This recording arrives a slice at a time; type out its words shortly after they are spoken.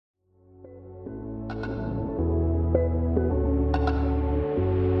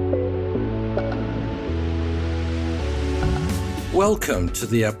Welcome to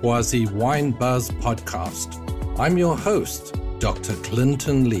the Abwazi Wine Buzz podcast. I'm your host, Dr.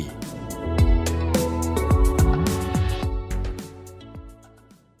 Clinton Lee.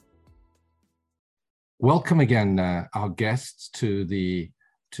 Welcome again, our guests, to the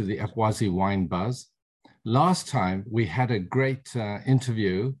Abwazi Wine Buzz. Last time we had a great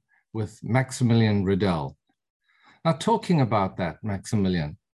interview with Maximilian Riedel. Now, talking about that,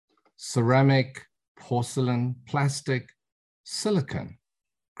 Maximilian, ceramic, porcelain, plastic, silicon,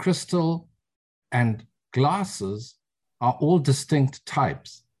 crystal, and glasses are all distinct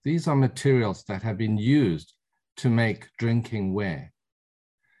types. These are materials that have been used to make drinking ware.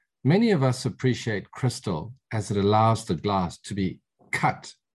 Many of us appreciate crystal as it allows the glass to be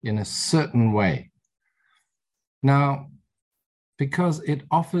cut in a certain way. Now, because it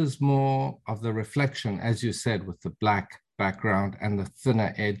offers more of the reflection, as you said, with the black background and the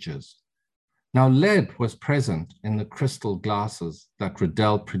thinner edges. Now, lead was present in the crystal glasses that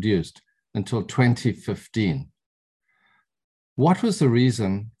Riedel produced until 2015. What was the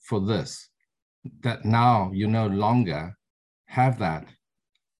reason for this, that now you no longer have that,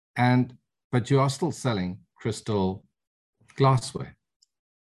 but you are still selling crystal glassware?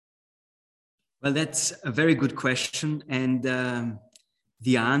 Well, that's a very good question. And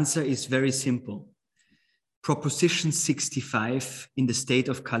the answer is very simple. Proposition 65 in the state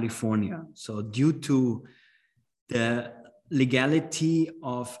of California. So due to the legality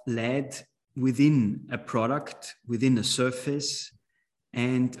of lead within a product, within a surface,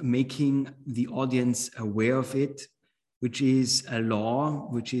 and making the audience aware of it, which is a law,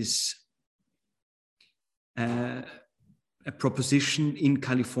 which is a proposition in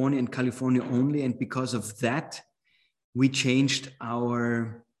California and California only. And because of that, we changed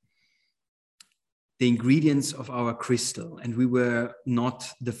the ingredients of our crystal. And we were not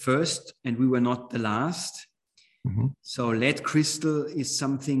the first and we were not the last. Mm-hmm. So lead crystal is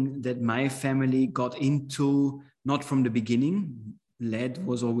something that my family got into, not from the beginning. Lead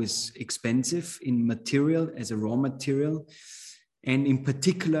was always expensive in material, as a raw material, and in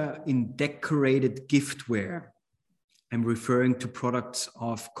particular in decorated giftware. I'm referring to products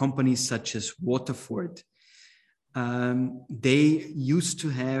of companies such as Waterford. They used to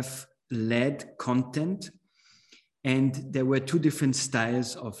have lead content, and there were two different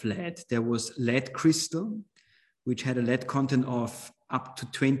styles of lead. There was lead crystal, which had a lead content of up to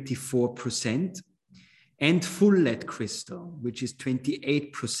 24%, and full lead crystal, which is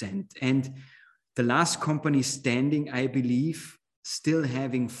 28%. And the last company standing, I believe, still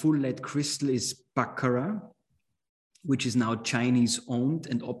having full lead crystal is Baccarat, which is now Chinese owned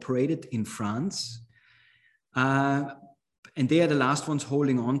and operated in France. And they are the last ones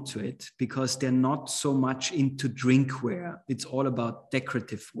holding on to it because they're not so much into drinkware. It's all about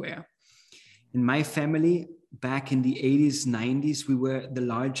decorative ware. In my family, back in the 80s, 90s, we were the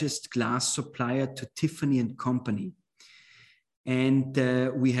largest glass supplier to Tiffany & Company. And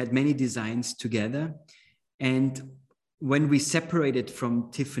we had many designs together. And when we separated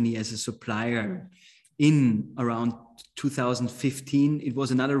from Tiffany as a supplier in around 2015, it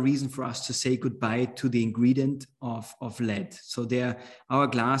was another reason for us to say goodbye to the ingredient of lead. So our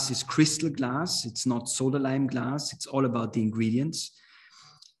glass is crystal glass. It's not soda lime glass. It's all about the ingredients.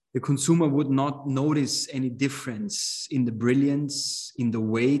 The consumer would not notice any difference in the brilliance, in the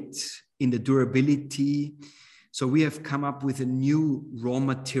weight, in the durability. So we have come up with a new raw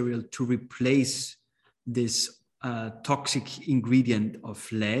material to replace this toxic ingredient of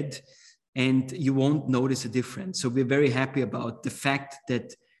lead, and you won't notice a difference. So we're very happy about the fact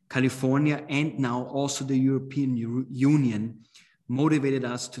that California and now also the European Union motivated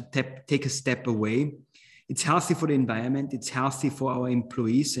us to take a step away. It's healthy for the environment, it's healthy for our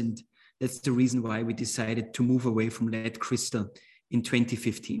employees, and that's the reason why we decided to move away from lead crystal in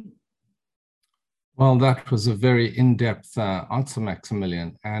 2015. Well, that was a very in-depth answer,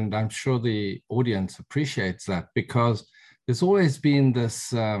 Maximilian, and I'm sure the audience appreciates that because there's always been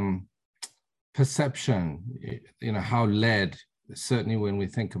this perception, how lead, certainly when we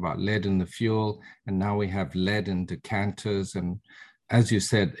think about lead in the fuel, and now we have lead in decanters, and as you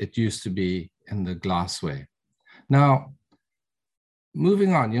said, it used to be in the glassware. Now,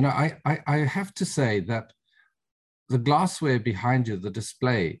 moving on, I have to say that the glassware behind you, the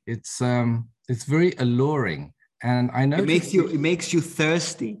display, it's very alluring, and I know it makes you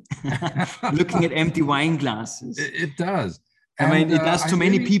thirsty. Looking at empty wine glasses. It does. It does to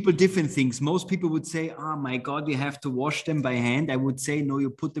many people different things. Most people would say, oh my God, you have to wash them by hand. I would say, no,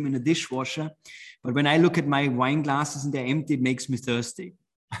 you put them in a dishwasher. But when I look at my wine glasses and they're empty, it makes me thirsty.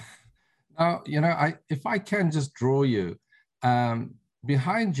 Now, if I can just draw you,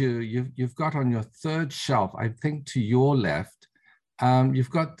 behind you, you've got on your third shelf, I think to your left, you've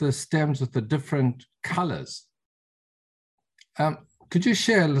got the stems with the different colors. Could you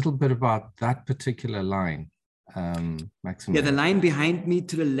share a little bit about that particular line, Maximilian? Yeah, the line behind me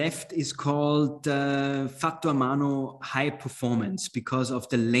to the left is called Fatto a Mano High Performance because of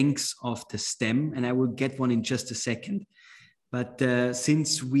the length of the stem, and I will get one in just a second. But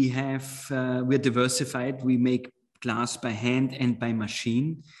since we're diversified, we make glass by hand and by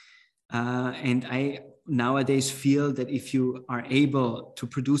machine. And I nowadays feel that if you are able to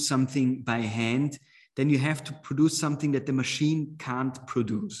produce something by hand, then you have to produce something that the machine can't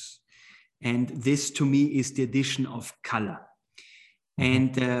produce. And this to me is the addition of color.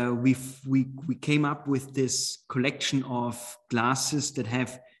 And we came up with this collection of glasses that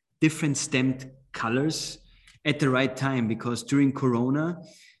have different stemmed colors at the right time, because during Corona,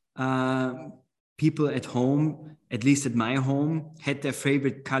 people at home, at least at my home, had their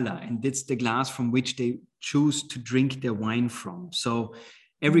favorite color, and that's the glass from which they choose to drink their wine from. So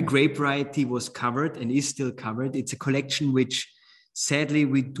every grape variety was covered and is still covered. It's a collection which sadly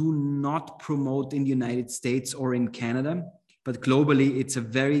we do not promote in the United States or in Canada, but globally it's a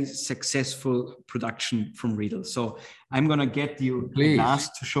very successful production from Riedel. So I'm going to get you a glass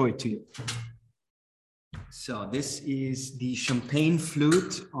to show it to you. So this is the champagne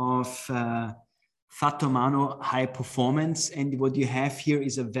flute of Fatto a Mano High Performance. And what you have here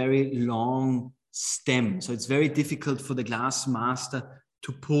is a very long stem. So it's very difficult for the glass master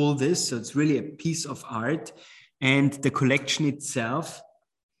to pull this. So it's really a piece of art. And the collection itself,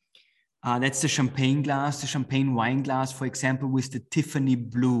 that's the champagne glass, the champagne wine glass, for example, with the Tiffany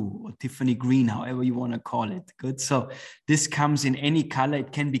blue or Tiffany green, however you want to call it. Good. So this comes in any color.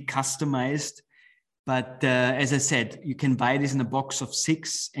 It can be customized. But as I said, you can buy this in a box of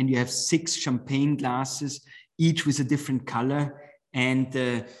 6, and you have 6 champagne glasses, each with a different color. And,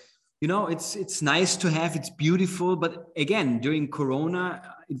 you know, it's nice to have, it's beautiful. But again, during Corona,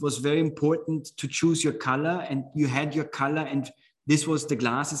 it was very important to choose your color, and you had your color, and this was the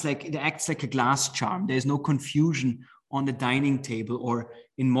glass. It's like, it acts like a glass charm. There's no confusion on the dining table, or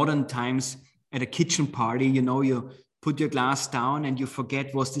in modern times at a kitchen party, you know, you put your glass down and you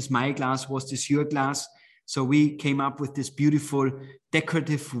forget, was this my glass? Was this your glass? So we came up with this beautiful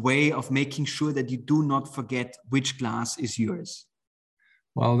decorative way of making sure that you do not forget which glass is yours.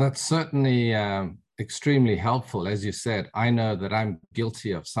 Well, that's certainly extremely helpful. As you said, I know that I'm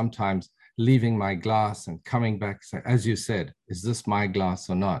guilty of sometimes leaving my glass and coming back, so as you said, is this my glass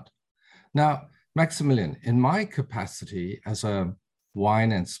or not? Now, Maximilian, in my capacity as a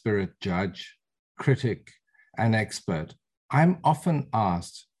wine and spirit judge, critic, and expert, I'm often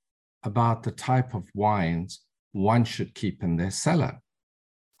asked about the type of wines one should keep in their cellar.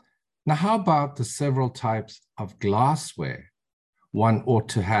 Now, how about the several types of glassware one ought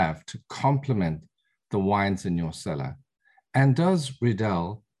to have to complement the wines in your cellar? And does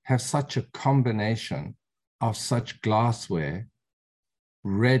Riedel have such a combination of such glassware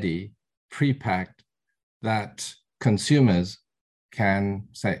ready, pre-packed, that consumers can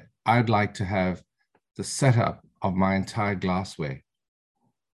say, I'd like to have the setup of my entire glassware?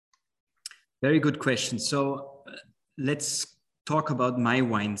 Very good question. So let's talk about my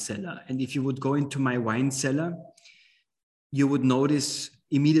wine cellar. And if you would go into my wine cellar, you would notice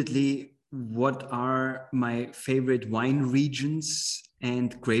immediately what are my favorite wine regions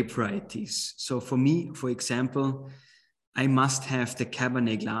and grape varieties. So for me, for example, I must have the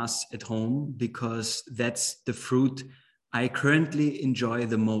Cabernet glass at home because that's the fruit I currently enjoy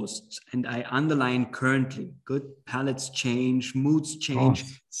the most. And I underline currently. Good. Palates change, moods change,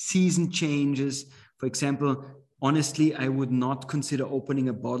 season changes. For example, honestly, I would not consider opening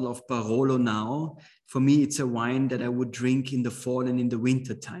a bottle of Barolo now. For me, it's a wine that I would drink in the fall and in the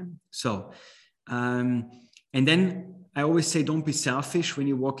winter time. So, and then I always say, don't be selfish. When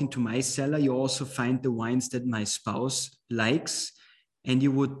you walk into my cellar, you also find the wines that my spouse likes. And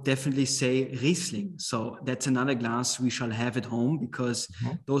you would definitely say Riesling. So that's another glass we shall have at home, because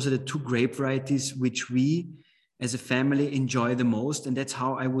those are the 2 grape varieties which we as a family enjoy the most. And that's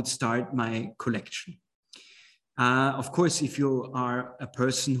how I would start my collection. Of course, if you are a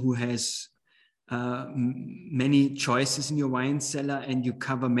person who has many choices in your wine cellar and you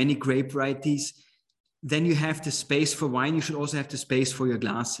cover many grape varieties, then you have the space for wine. You should also have the space for your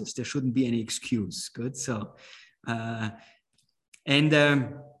glasses. There shouldn't be any excuse. Good. So,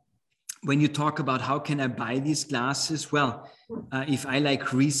 when you talk about how can I buy these glasses? Well, if I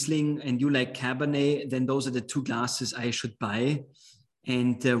like Riesling and you like Cabernet, then those are the 2 glasses I should buy.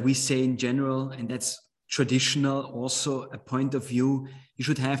 And we say in general, and that's traditional, also a point of view, you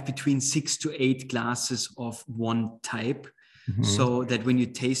should have between 6 to 8 glasses of one type. So that when you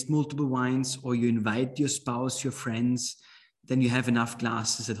taste multiple wines or you invite your spouse, your friends, then you have enough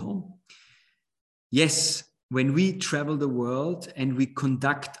glasses at home. Yes, when we travel the world and we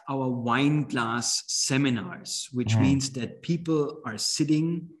conduct our wine glass seminars, which means that people are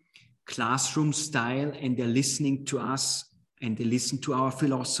sitting classroom style and they're listening to us and they listen to our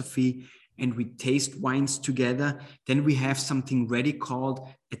philosophy and we taste wines together, then we have something ready called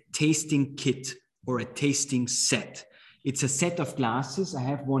a tasting kit or a tasting set. It's a set of glasses. I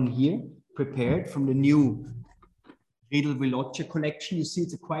have one here prepared from the new Riedel Veloce collection. You see,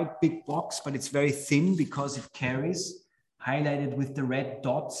 it's a quite big box, but it's very thin because it carries, highlighted with the red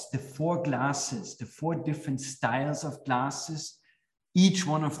dots, the 4 glasses, the 4 different styles of glasses, each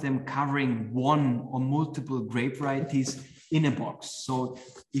one of them covering one or multiple grape varieties in a box. So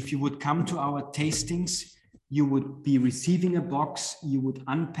if you would come to our tastings, you would be receiving a box, you would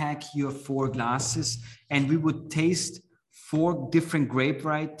unpack your 4 glasses, and we would taste 4 different grape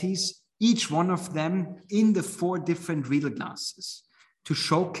varieties, each one of them in the 4 different Riedel glasses, to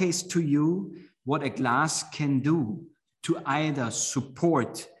showcase to you what a glass can do to either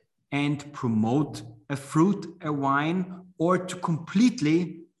support and promote a fruit, a wine, or to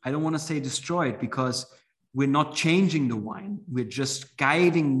completely, I don't want to say destroy it, because we're not changing the wine. We're just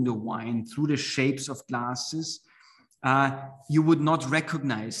guiding the wine through the shapes of glasses. You would not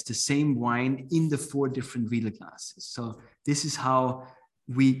recognize the same wine in the 4 different Riedel glasses. So this is how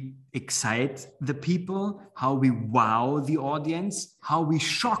we excite the people, how we wow the audience, how we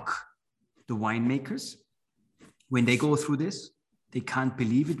shock the winemakers. When they go through this, they can't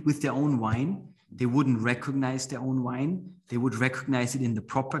believe it with their own wine. They wouldn't recognize their own wine. They would recognize it in the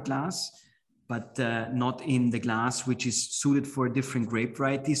proper glass, but not in the glass which is suited for a different grape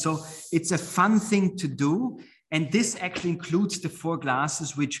variety. So it's a fun thing to do. And this actually includes the 4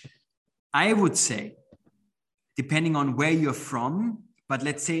 glasses, which I would say, depending on where you're from, but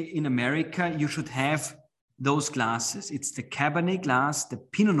let's say in America, you should have those glasses. It's the Cabernet glass, the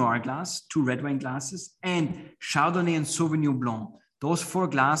Pinot Noir glass, 2 red wine glasses, and Chardonnay and Sauvignon Blanc. Those 4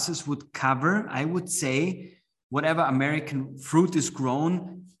 glasses would cover, I would say, whatever American fruit is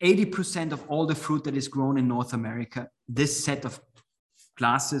grown, 80% of all the fruit that is grown in North America, this set of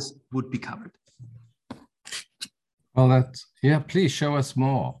glasses would be covered. Well, yeah, please show us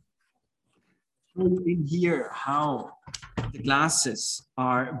more. In here, how the glasses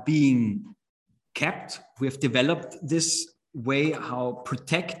are being kept. We have developed this way how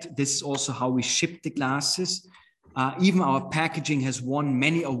protect. This is also how we ship the glasses. Even our packaging has won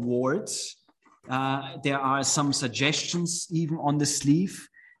many awards. There are some suggestions even on the sleeve.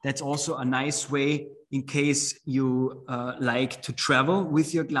 That's also a nice way in case you like to travel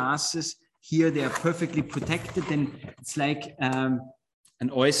with your glasses. Here they are perfectly protected, and it's like an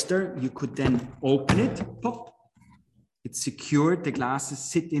oyster. You could then open it, pop. It's secured, the glasses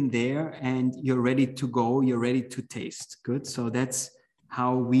sit in there and you're ready to go, you're ready to taste. Good, so that's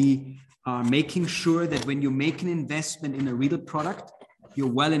how we are making sure that when you make an investment in a Riedel product,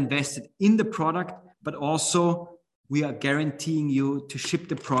 you're well invested in the product, but also we are guaranteeing you to ship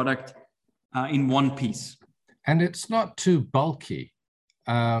the product in one piece. And it's not too bulky.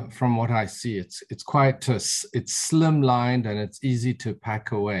 From what I see, it's quite it's slimlined and it's easy to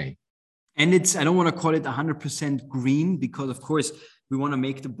pack away. And I don't want to call it 100% green because, of course, we want to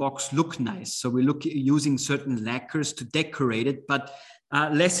make the box look nice. So we look using certain lacquers to decorate it, but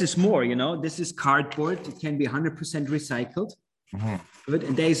less is more. You know, this is cardboard. It can be 100% recycled. Mm-hmm. Good,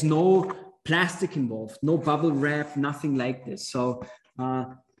 and there is no plastic involved, no bubble wrap, nothing like this. So.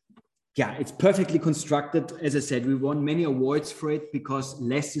 Yeah, it's perfectly constructed. As I said, we won many awards for it because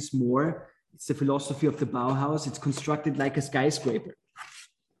less is more. It's the philosophy of the Bauhaus. It's constructed like a skyscraper.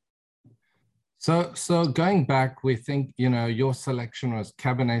 So going back, we think, you know, your selection was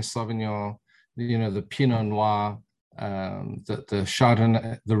Cabernet Sauvignon, you know, the Pinot Noir, the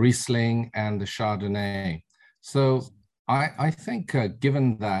Chardonnay, the Riesling, and the Chardonnay. So I think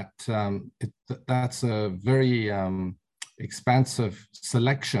given that that's a very expansive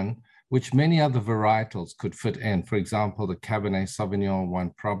selection, which many other varietals could fit in. For example, the Cabernet Sauvignon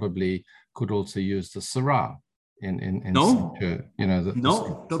one probably could also use the Syrah in no, such a, you know,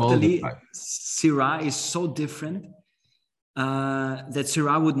 no, Dr. Lee, Syrah is so different that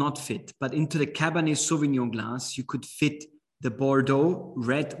Syrah would not fit. But into the Cabernet Sauvignon glass, you could fit the Bordeaux,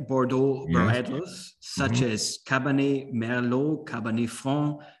 red Bordeaux varietals, such as Cabernet Merlot, Cabernet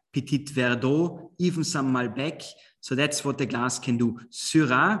Franc, Petit Verdot, even some Malbec. So that's what the glass can do.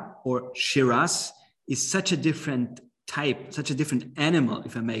 Syrah or Shiraz is such a different type, such a different animal,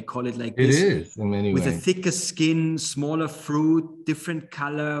 if I may call it like this. It is in many ways. With a thicker skin, smaller fruit, different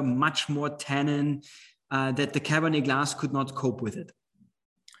color, much more tannin, that the Cabernet glass could not cope with it.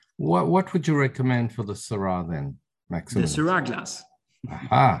 What would you recommend for the Syrah then? The Maximilian? Syrah glass.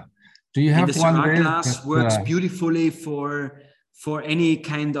 Aha. Do you And have the one Syrah there? glass works beautifully for any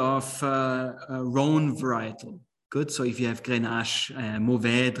kind of Rhone varietal. Good. So if you have Grenache,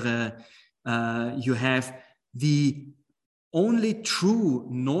 Mourvèdre, you have the only true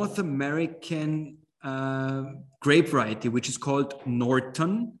North American grape variety, which is called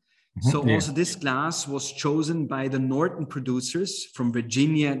Norton. So also this glass was chosen by the Norton producers from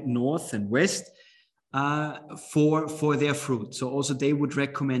Virginia North and West for their fruit. So also they would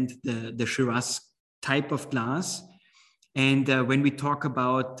recommend the Shiraz type of glass. And when we talk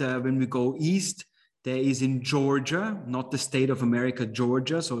about, when we go east, there is in Georgia, not the state of America,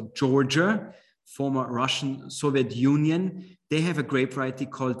 Georgia. So Georgia, former Russian Soviet Union, they have a grape variety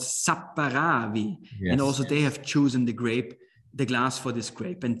called Saparavi. Yes. And also they have chosen the glass for this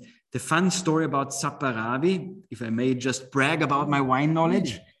grape. And the fun story about Saparavi, if I may just brag about my wine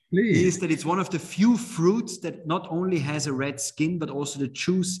knowledge, Please. is that it's one of the few fruits that not only has a red skin, but also the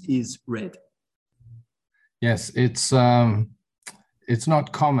juice is red. Yes, it's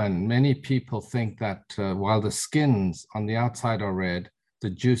not common. Many people think that while the skins on the outside are red, the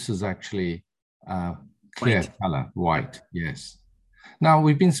juice is actually clear White. color, white. Yes. Now,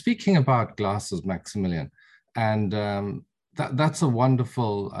 we've been speaking about glasses, Maximilian, and that's a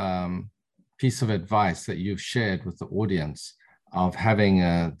wonderful piece of advice that you've shared with the audience of having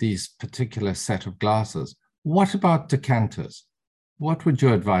these particular set of glasses. What about decanters? What would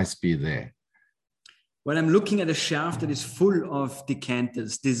your advice be there? Well, I'm looking at a shelf that is full of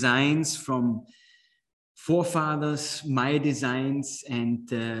decanters, designs from forefathers, my designs, and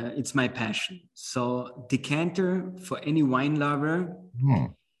it's my passion. So decanter for any wine lover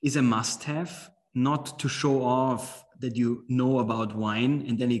is a must-have, not to show off that you know about wine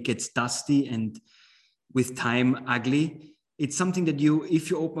and then it gets dusty and with time ugly. It's something that you, if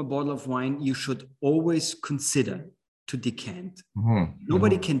you open a bottle of wine, you should always consider to decant.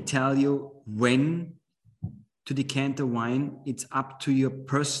 Nobody can tell you when to decant a wine. It's up to your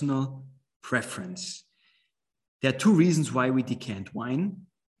personal preference. There are two reasons why we decant wine.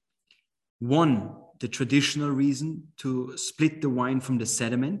 One, the traditional reason to split the wine from the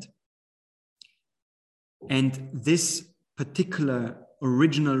sediment. And this particular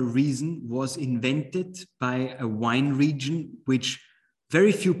original reason was invented by a wine region, which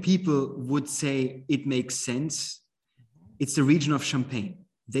very few people would say it makes sense. It's the region of Champagne.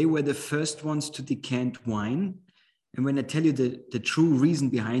 They were the first ones to decant wine. And when I tell you the true reason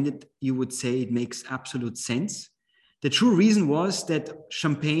behind it, you would say it makes absolute sense. The true reason was that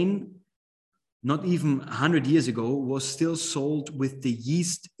Champagne, not even 100 years ago, was still sold with the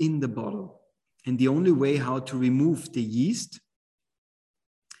yeast in the bottle. And the only way how to remove the yeast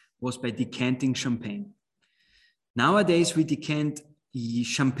was by decanting Champagne. Nowadays, we decant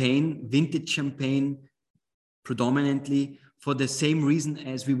Champagne, vintage Champagne, predominantly for the same reason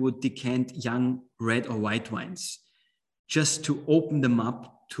as we would decant young red or white wines, just to open them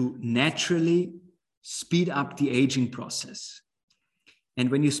up to naturally speed up the aging process.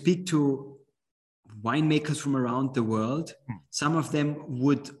 And when you speak to winemakers from around the world, some of them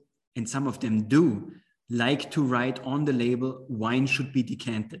would, and some of them do, like to write on the label, wine should be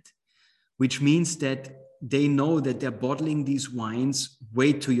decanted, which means that they know that they're bottling these wines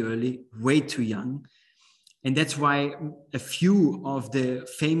way too early, way too young. And that's why a few of the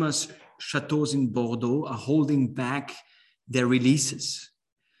famous chateaux in Bordeaux are holding back their releases.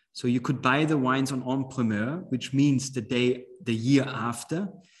 So you could buy the wines on en primeur, which means the year after,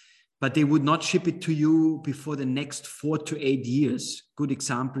 but they would not ship it to you before the next 4 to 8 years. Good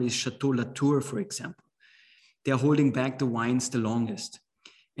example is Chateau Latour, for example. They're holding back the wines the longest.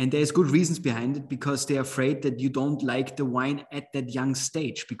 And there's good reasons behind it, because they're afraid that you don't like the wine at that young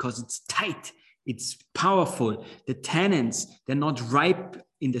stage because it's tight, it's powerful. The tannins, they're not ripe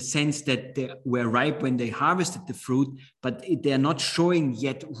in the sense that they were ripe when they harvested the fruit, but they're not showing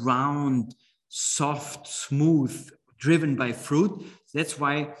yet round, soft, smooth, driven by fruit. That's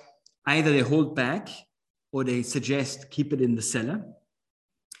why either they hold back or they suggest keep it in the cellar,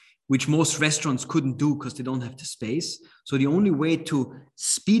 which most restaurants couldn't do because they don't have the space. So the only way to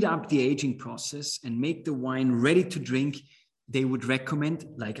speed up the aging process and make the wine ready to drink, they would recommend,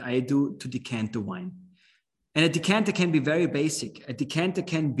 like I do, to decant the wine. And a decanter can be very basic. A decanter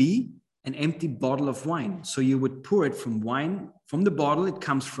can be an empty bottle of wine. So you would pour it from the bottle it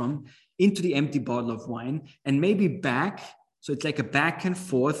comes from, into the empty bottle of wine, and maybe back. So it's like a back and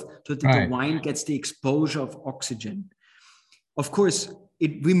forth so that the wine gets the exposure of oxygen. Of course,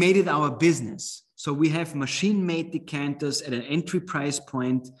 we made it our business. So we have machine-made decanters at an entry price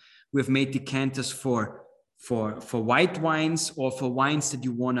point. We've made decanters for white wines or for wines that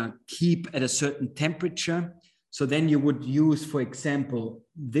you want to keep at a certain temperature. So then you would use, for example,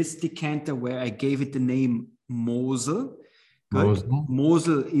 this decanter where I gave it the name Mosel. Good.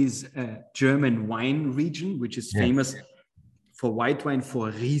 Mosel is a German wine region, which is famous for white wine, for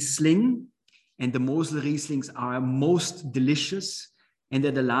Riesling. And the Mosel Rieslings are most delicious. And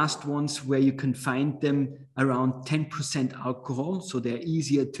they're the last ones where you can find them around 10% alcohol. So they're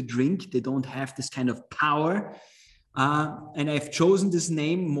easier to drink. They don't have this kind of power. And I've chosen this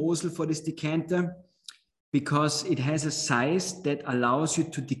name, Mosel, for this decanter because it has a size that allows you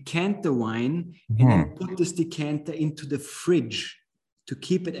to decant the wine and then put this decanter into the fridge to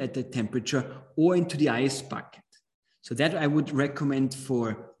keep it at that temperature, or into the ice bucket. So that I would recommend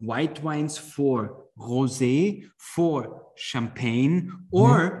for white wines, for rosé, for champagne,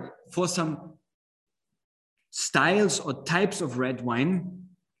 or for some styles or types of red wine,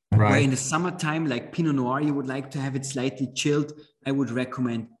 where in the summertime, like Pinot Noir, you would like to have it slightly chilled. I would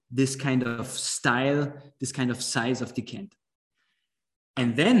recommend this kind of style, this kind of size of decanter.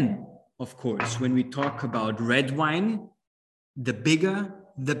 And then, of course, when we talk about red wine, the bigger,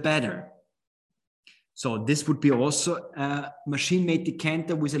 the better. So this would be also a machine-made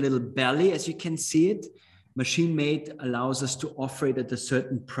decanter with a little belly, as you can see it. Machine-made allows us to offer it at a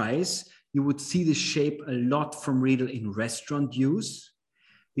certain price. You would see this shape a lot from Riedel in restaurant use.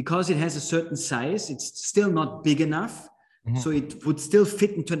 Because it has a certain size, it's still not big enough. So it would still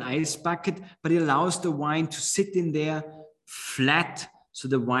fit into an ice bucket, but it allows the wine to sit in there flat so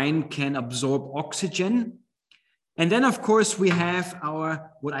the wine can absorb oxygen. And then, of course, we have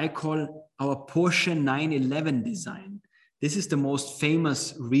our, what I call our Porsche 911 design. This is the most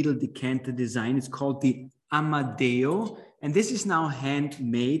famous Riedel decanter design. It's called the Amadeo. And this is now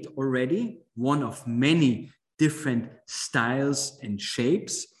handmade already, one of many different styles and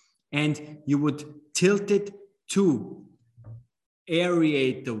shapes. And you would tilt it to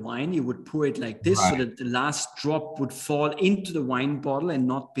aerate the wine. You would pour it like this so that the last drop would fall into the wine bottle and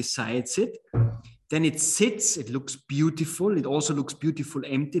not besides it. Then it sits, it looks beautiful. It also looks beautiful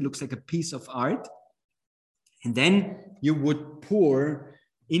empty, it looks like a piece of art. And then you would pour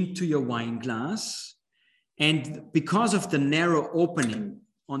into your wine glass. And because of the narrow opening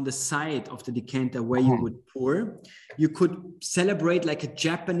on the side of the decanter where you would pour, you could celebrate like a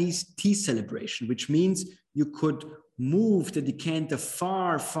Japanese tea celebration, which means you could move the decanter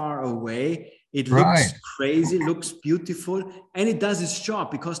far, far away. It looks crazy, looks beautiful, and it does its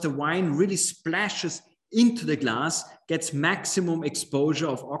job because the wine really splashes into the glass, gets maximum exposure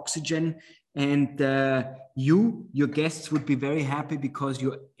of oxygen, and your guests would be very happy because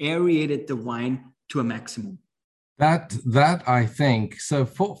you aerated the wine to a maximum. That I think, so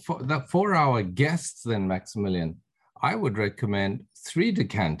for our guests then, Maximilian, I would recommend 3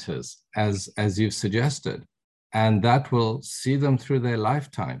 decanters as you've suggested, and that will see them through their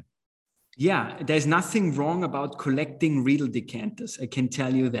lifetime. Yeah, there's nothing wrong about collecting Riedel decanters, I can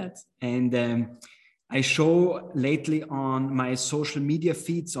tell you that. And I show lately on my social media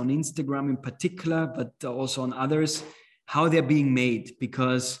feeds, on Instagram in particular, but also on others, how they're being made,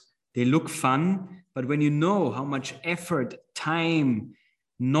 because they look fun. But when you know how much effort, time,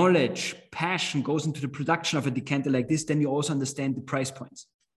 knowledge, passion goes into the production of a decanter like this, then you also understand the price points.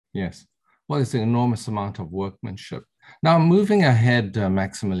 Yes. Well, it's an enormous amount of workmanship. Now, moving ahead,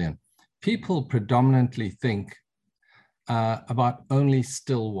 Maximilian, people predominantly think about only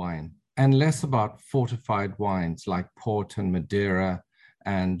still wine and less about fortified wines like port and Madeira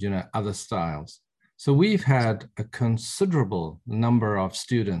and other styles. So we've had a considerable number of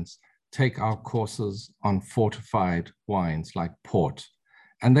students take our courses on fortified wines like port,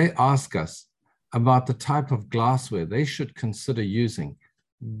 and they ask us about the type of glassware they should consider using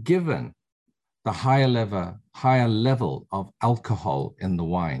given the higher level of alcohol in the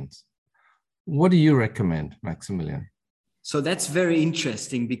wines. What do you recommend, Maximilian? So that's very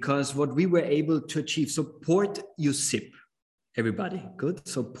interesting because what we were able to achieve, so port you sip, everybody, good?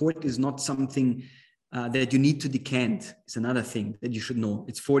 So port is not something that you need to decant. It's another thing that you should know.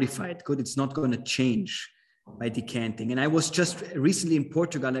 It's fortified, good? It's not going to change by decanting. And I was just recently in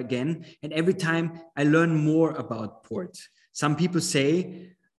Portugal again, and every time I learn more about port. Some people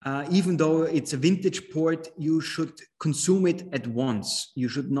say, even though it's a vintage port, you should consume it at once. You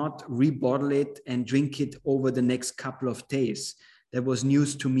should not rebottle it and drink it over the next couple of days. That was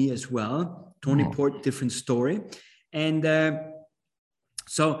news to me as well. Tony Port, different story. And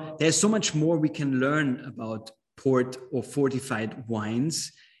so there's so much more we can learn about port or fortified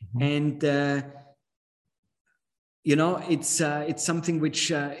wines. And it's something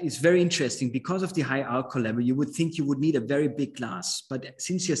which is very interesting because of the high alcohol level. You would think you would need a very big glass, but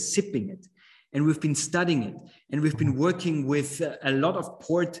since you're sipping it, and we've been studying it, and we've been working with a lot of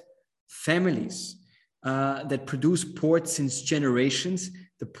port families, that produce port since generations.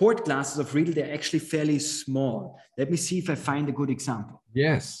 The port glasses of Riedel, they're actually fairly small. Let me see if I find a good example.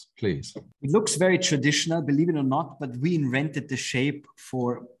 Yes, please. It looks very traditional, believe it or not, but we invented the shape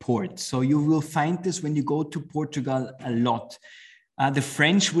for port. So you will find this when you go to Portugal a lot. The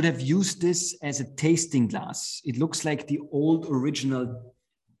French would have used this as a tasting glass. It looks like the old original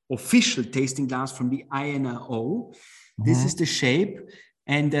official tasting glass from the INRO. This is the shape.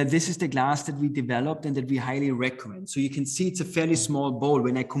 And this is the glass that we developed and that we highly recommend. So you can see it's a fairly small bowl.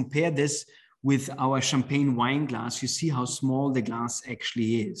 When I compare this with our champagne wine glass, you see how small the glass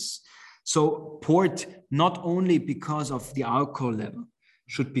actually is. So port, not only because of the alcohol level,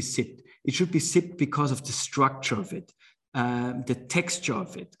 should be sipped. It should be sipped because of the structure of it, the texture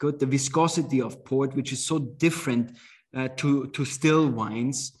of it, good, the viscosity of port, which is so different to still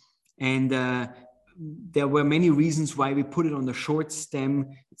wines. And there were many reasons why we put it on the short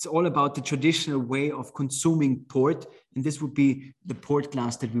stem. It's all about the traditional way of consuming port. And this would be the port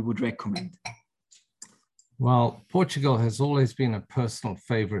glass that we would recommend. Well, Portugal has always been a personal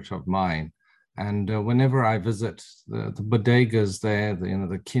favorite of mine. And whenever I visit the bodegas there, the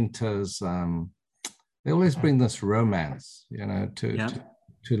decanters, they always bring this romance,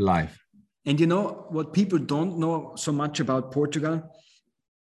 to life. And you know what people don't know so much about Portugal?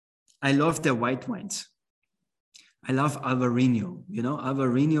 I love their white wines. I love Alvarinho. You know,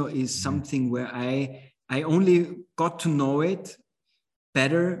 Alvarinho is something where I only got to know it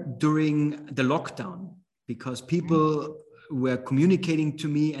better during the lockdown, because people were communicating to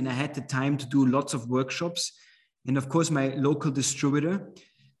me and I had the time to do lots of workshops. And of course, my local distributor,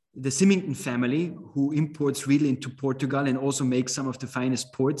 the Symington family, who imports Riedel into Portugal and also makes some of the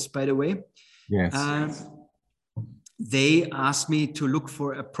finest ports, by the way. Yes. They asked me to look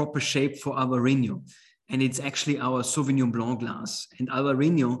for a proper shape for Alvarinho. And it's actually our Sauvignon Blanc glass. And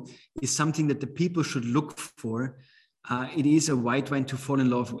Alvarinho is something that the people should look for. It is a white wine to fall in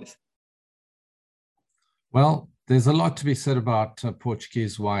love with. Well, there's a lot to be said about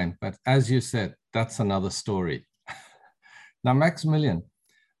Portuguese wine, but as you said, that's another story. Now, Maximilian,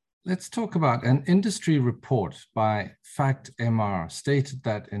 let's talk about an industry report by FactMR stated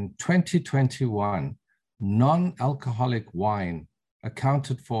that in 2021, non-alcoholic wine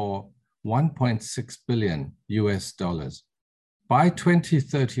accounted for $1.6 billion US. By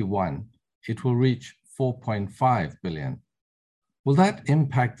 2031, it will reach 4.5 billion. Will that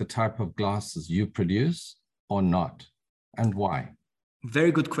impact the type of glasses you produce or not? And why?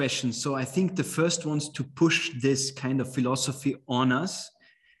 Very good question. So I think the first ones to push this kind of philosophy on us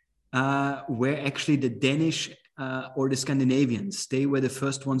were actually the Danish or the Scandinavians. They were the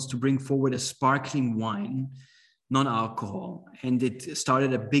first ones to bring forward a sparkling wine, non-alcohol, and it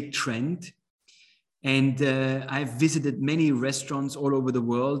started a big trend. And I've visited many restaurants all over the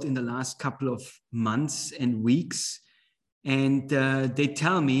world in the last couple of months and weeks. And they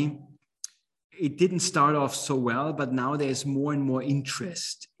tell me it didn't start off so well, but now there's more and more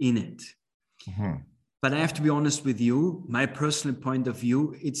interest in it. Mm-hmm. But I have to be honest with you, my personal point of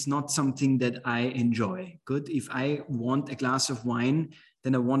view, it's not something that I enjoy. Good. If I want a glass of wine,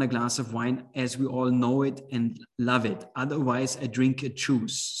 then I want a glass of wine as we all know it and love it. Otherwise, I drink a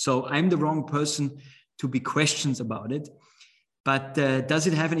juice. So I'm the wrong person to be questions about it. But does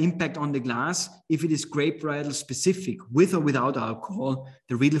it have an impact on the glass? If it is grape varietal specific, with or without alcohol,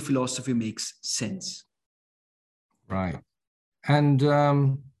 the Riedel philosophy makes sense. Right. And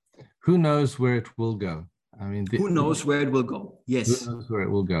who knows where it will go? I mean, who knows where it will go? Yes. Who knows where it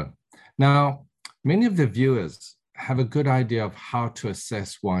will go? Now, many of the viewers have a good idea of how to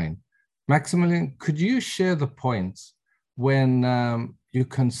assess wine. Maximilian, could you share the points when you're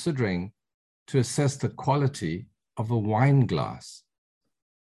considering to assess the quality of a wine glass?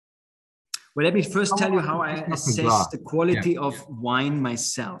 Well, let me first tell you how I assess the quality of wine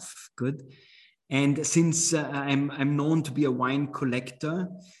myself. Good. And since I'm known to be a wine collector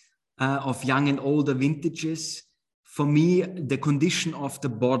of young and older vintages, for me, the condition of the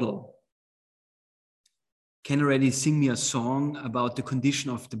bottle can already sing me a song about the condition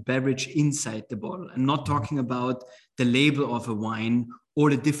of the beverage inside the bottle. I'm not talking about the label of a wine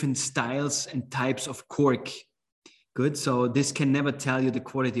or the different styles and types of cork. Good. So this can never tell you the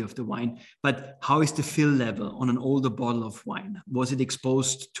quality of the wine, but how is the fill level on an older bottle of wine? Was it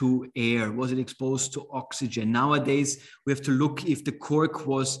exposed to air? Was it exposed to oxygen? Nowadays, we have to look if the cork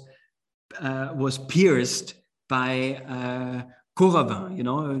was pierced by Coravin. You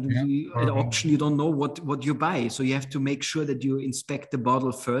know, at auction, you don't know what you buy. So you have to make sure that you inspect the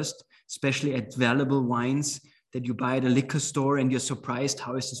bottle first, especially at valuable wines that you buy at a liquor store and you're surprised,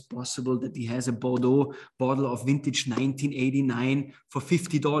 how is this possible that he has a Bordeaux bottle of vintage 1989 for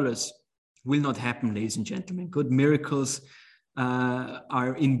 $50? will not happen, ladies and gentlemen. Good miracles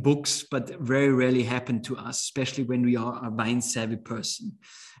are in books, but very rarely happen to us, especially when we are a wine savvy person.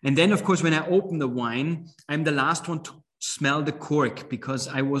 And then, of course, when I open the wine, I'm the last one to smell the cork, because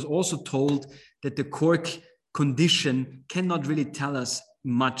I was also told that the cork condition cannot really tell us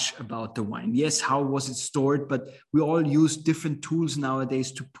much about the wine. Yes, how was it stored? But we all use different tools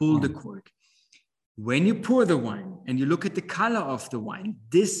nowadays to pull the cork. When you pour the wine and you look at the color of the wine,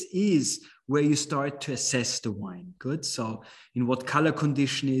 this is where you start to assess the wine. Good. So in what color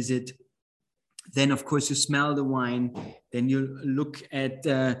condition is it? Then, of course, you smell the wine. Then you look at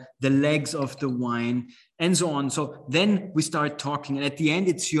the legs of the wine and so on. So then we start talking. And at the end,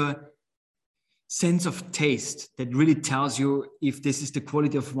 it's your sense of taste that really tells you if this is the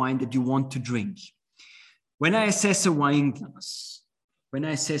quality of wine that you want to drink. When I assess a wine glass,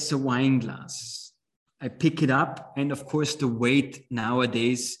 I pick it up, and of course the weight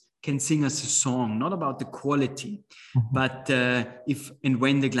nowadays can sing us a song, not about the quality, but if and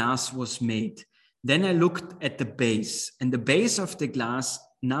when the glass was made. Then I looked at the base, and the base of the glass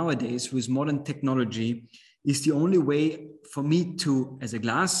nowadays with modern technology is the only way for me to, as a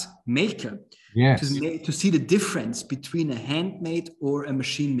glass maker, to see the difference between a handmade or a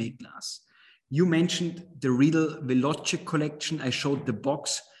machine-made glass. You mentioned the Riedel Veloce collection. I showed the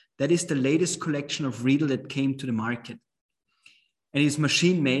box. That is the latest collection of Riedel that came to the market. And it's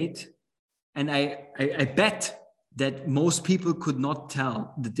machine made. And I bet that most people could not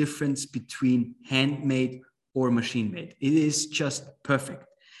tell the difference between handmade or machine made. It is just perfect.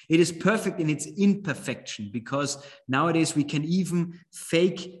 It is perfect in its imperfection, because nowadays we can even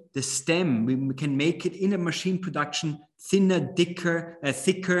fake the stem. We can make it in a machine production thinner,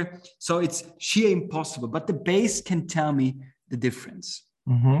 thicker. So it's sheer impossible. But the base can tell me the difference.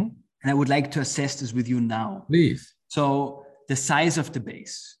 And I would like to assess this with you now. Please. So the size of the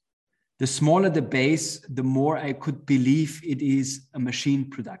base. The smaller the base, the more I could believe it is a machine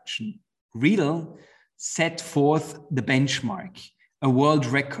production. Riedel set forth the benchmark, a world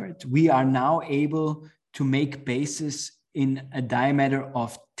record. We are now able to make bases in a diameter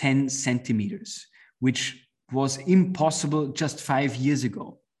of 10 centimeters, which was impossible just 5 years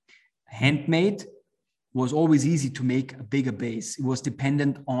ago. Handmade was always easy to make a bigger base. It was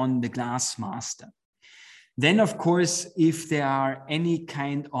dependent on the glass master. Then, of course, if there are any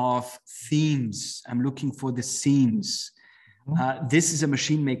kind of themes, I'm looking for the seams. This is a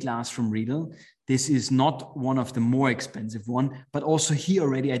machine-made glass from Riedel. This is not one of the more expensive one, but also here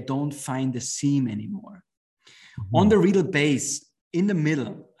already, I don't find the seam anymore. On the Riedel base, in the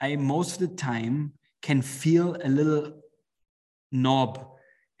middle, I most of the time can feel a little knob.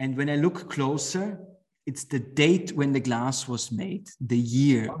 And when I look closer, it's the date when the glass was made, the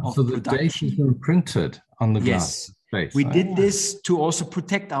year of production. So the date has been printed on the glass. Yes, we did this to also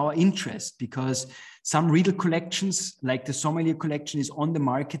protect our interest, because some Riedel collections, like the Sommelier collection, is on the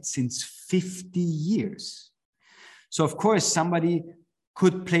market since 50 years. So of course, somebody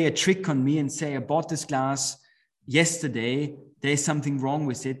could play a trick on me and say, I bought this glass yesterday, there's something wrong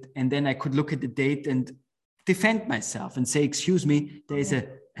with it. And then I could look at the date and defend myself and say, excuse me, there's a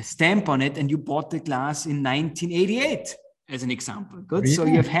stamp on it and you bought the glass in 1988, as an example. Good. Yeah. So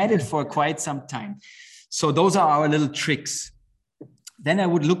you've had it for quite some time. So those are our little tricks. Then I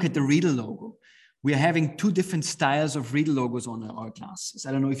would look at the Riedel logo. We are having two different styles of Riedel logos on our glasses.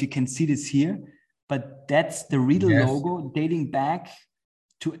 I don't know if you can see this here, but that's the Riedel logo dating back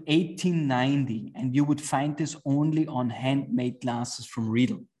to 1890. And you would find this only on handmade glasses from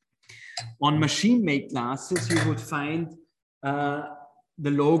Riedel. On machine-made glasses, you would find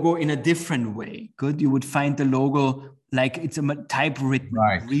the logo in a different way. Good. You would find the logo like it's a typewritten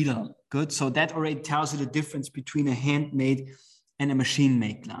Riedel. Good. So that already tells you the difference between a handmade and a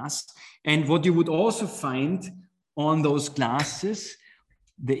machine-made glass. And what you would also find on those glasses,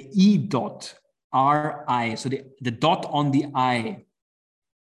 the E dot, RI, so the dot on the I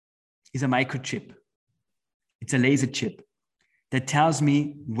is a microchip. It's a laser chip that tells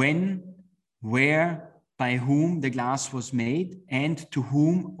me when, where, by whom the glass was made and to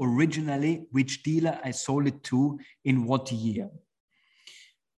whom originally, which dealer I sold it to in what year.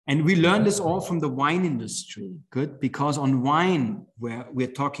 And we learned this all from the wine industry, good, because on wine, where we're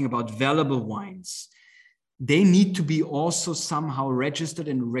talking about valuable wines, they need to be also somehow registered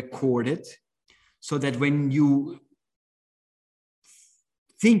and recorded so that when you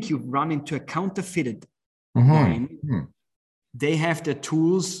think you've run into a counterfeited wine, they have the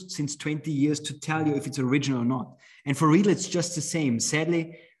tools since 20 years to tell you if it's original or not. And for Riedel, it's just the same.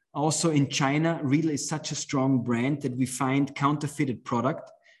 Sadly, also in China, Riedel is such a strong brand that we find counterfeited product,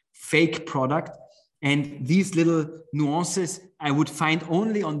 fake product, And these little nuances I would find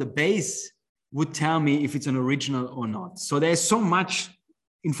only on the base would tell me if it's an original or not. So there's so much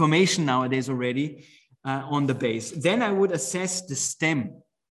information nowadays already on the base. Then I would assess the stem,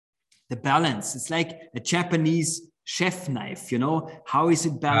 the balance. It's like a Japanese chef knife, you know, how is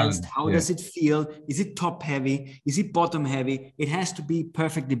it balanced? How does it feel? Is it top heavy? Is it bottom heavy? It has to be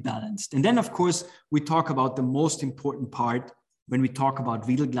perfectly balanced. And then, of course, we talk about the most important part when we talk about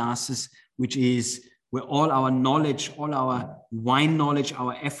Riedel glasses, which is where all our knowledge, all our wine knowledge,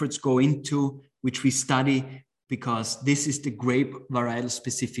 our efforts go into, which we study, because this is the grape varietal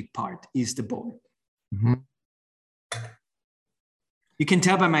specific part, is the bowl. Mm-hmm. You can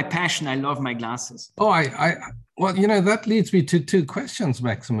tell by my passion, I love my glasses. Oh, well, you know, that leads me to two questions,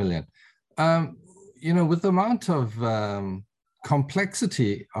 Maximilian. You know, with the amount of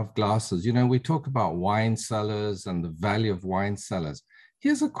complexity of glasses, you know, we talk about wine cellars and the value of wine cellars.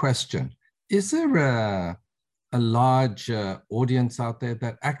 Here's a question. Is there a large audience out there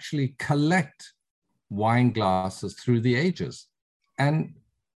that actually collect wine glasses through the ages? And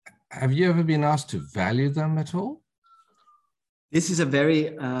have you ever been asked to value them at all? This is a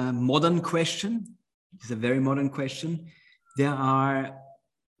very modern question. It's a very modern question. There are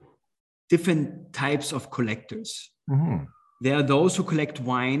different types of collectors. Mm-hmm. There are those who collect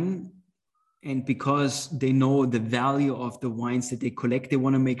wine, and because they know the value of the wines that they collect, they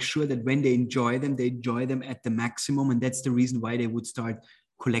want to make sure that when they enjoy them at the maximum. And that's the reason why they would start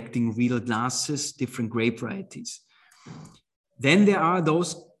collecting Riedel glasses, different grape varieties. Then there are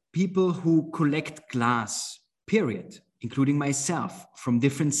those people who collect glass, period, including myself, from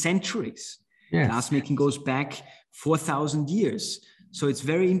different centuries. Yes. Glassmaking goes back 4,000 years. So it's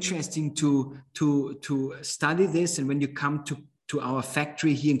very interesting to study this. And when you come to our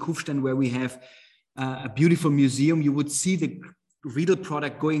factory here in Kufstein, where we have a beautiful museum, you would see the Riedel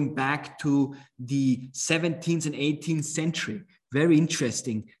product going back to the 17th and 18th century. Very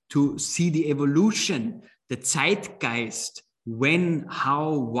interesting to see the evolution, the zeitgeist, when,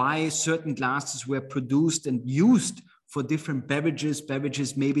 how, why certain glasses were produced and used for different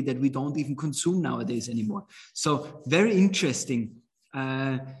beverages maybe that we don't even consume nowadays anymore. So very interesting.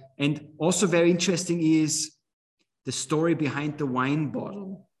 And also very interesting is the story behind the wine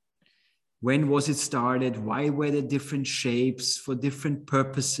bottle. When was it started? Why were there different shapes for different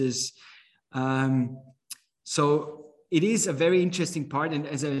purposes? So it is a very interesting part. And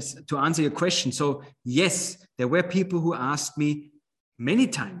to answer your question, so yes, there were people who asked me many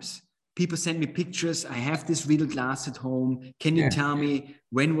times. People send me pictures. I have this Riedel glass at home. Can you tell me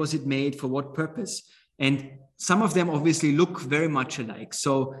when was it made, for what purpose? And some of them obviously look very much alike.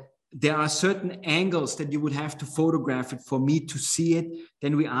 So there are certain angles that you would have to photograph it for me to see it.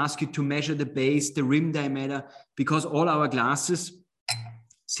 Then we ask you to measure the base, the rim diameter, because all our glasses,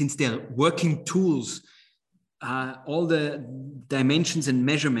 since they're working tools, all the dimensions and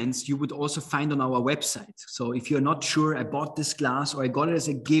measurements you would also find on our website. So if you're not sure, I bought this glass or I got it as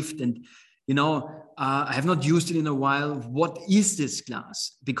a gift and, you know, I have not used it in a while. What is this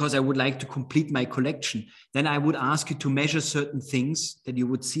glass? Because I would like to complete my collection. Then I would ask you to measure certain things that you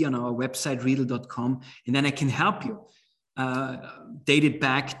would see on our website, riedel.com. And then I can help you date it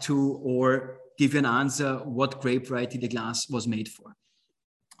back to or give you an answer what grape variety the glass was made for.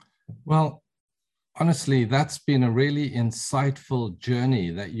 Well, honestly, that's been a really insightful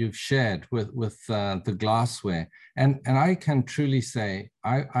journey that you've shared with the glassware. And I can truly say,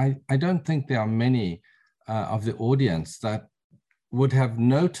 I don't think there are many of the audience that would have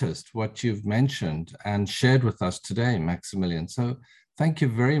noticed what you've mentioned and shared with us today, Maximilian. So thank you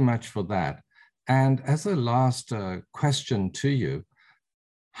very much for that. And as a last question to you,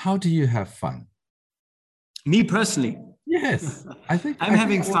 how do you have fun? Me personally? Yes, I'm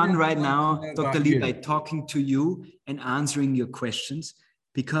having fun right now, Dr. Lee, by talking to you and answering your questions,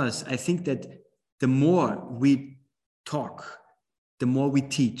 because I think that the more we talk, the more we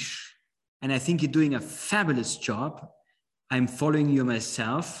teach. And I think you're doing a fabulous job. I'm following you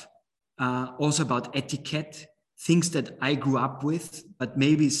myself, also about etiquette, things that I grew up with, but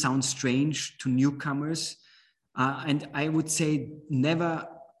maybe sound strange to newcomers. And I would say never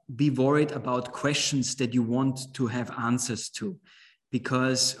be worried about questions that you want to have answers to,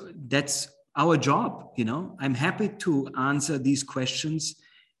 because that's our job. You know, I'm happy to answer these questions.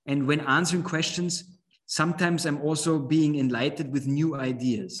 And when answering questions, sometimes I'm also being enlightened with new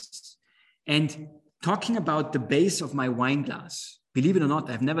ideas. And talking about the base of my wine glass, believe it or not,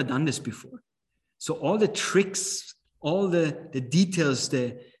 I've never done this before. So all the tricks, all the details,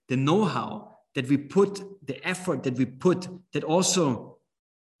 the know-how that we put, the effort that we put, that also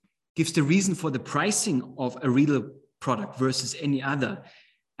gives the reason for the pricing of a Riedel product versus any other.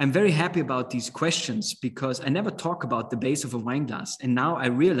 I'm very happy about these questions because I never talk about the base of a wine glass. And now I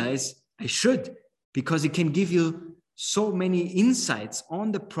realize I should, because it can give you so many insights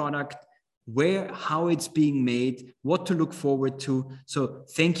on the product, how it's being made, what to look forward to. So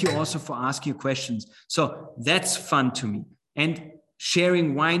thank you also for asking questions. So that's fun to me. And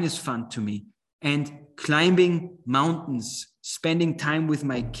sharing wine is fun to me. And climbing mountains, spending time with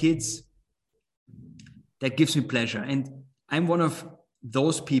my kids, that gives me pleasure. And I'm one of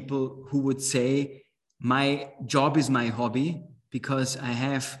those people who would say my job is my hobby because I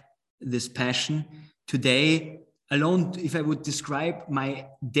have this passion. Today, alone, if I would describe my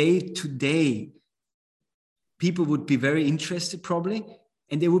day to day, people would be very interested probably,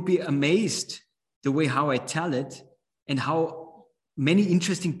 and they would be amazed the way how I tell it and how many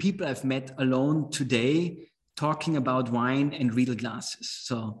interesting people I've met alone today talking about wine and Riedel glasses.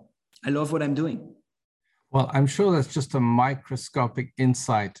 So I love what I'm doing. Well, I'm sure that's just a microscopic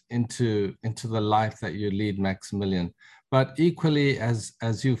insight into the life that you lead, Maximilian. But equally, as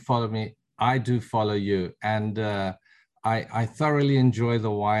you follow me, I do follow you, and I thoroughly enjoy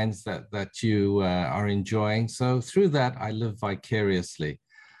the wines that you are enjoying. So through that, I live vicariously.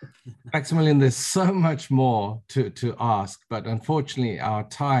 Maximilian, there's so much more to ask, but unfortunately, our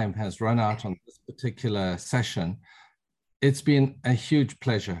time has run out on this particular session. It's been a huge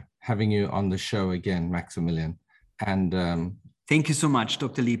pleasure having you on the show again, Maximilian. And thank you so much,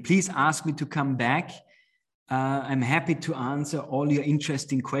 Dr. Lee. Please ask me to come back. I'm happy to answer all your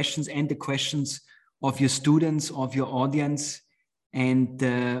interesting questions and the questions of your students, of your audience. And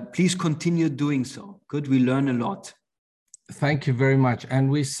please continue doing so. Good, we learn a lot. Thank you very much.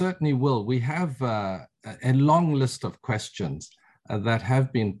 And we certainly will. We have a long list of questions that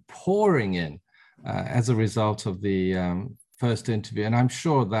have been pouring in as a result of the first interview. And I'm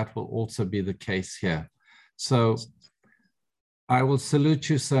sure that will also be the case here. So I will salute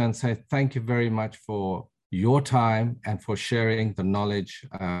you, sir, and say thank you very much for your time and for sharing the knowledge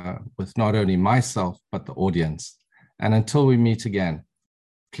with not only myself, but the audience. And until we meet again,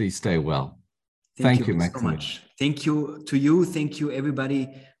 please stay well. Thank you, Maximilian. So much. Thank you to you. Thank you, everybody,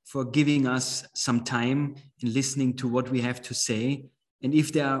 for giving us some time and listening to what we have to say. And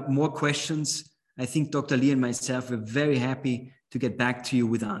if there are more questions, I think Dr. Lee and myself are very happy to get back to you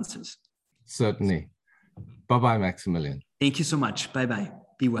with answers. Certainly. Bye-bye, Maximilian. Thank you so much. Bye-bye.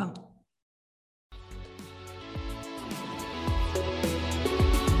 Be well.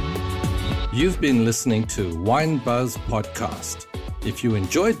 You've been listening to Wine Buzz Podcast. If you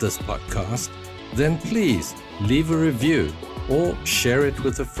enjoyed this podcast, then please leave a review or share it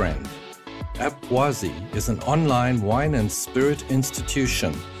with a friend. Apwazi is an online wine and spirit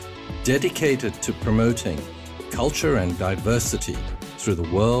institution dedicated to promoting culture and diversity through the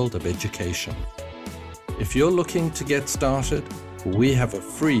world of education. If you're looking to get started, we have a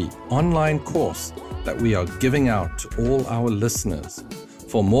free online course that we are giving out to all our listeners.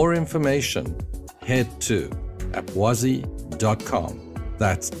 For more information, head to apwazi.com.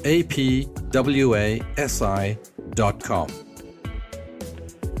 That's apwasi.com.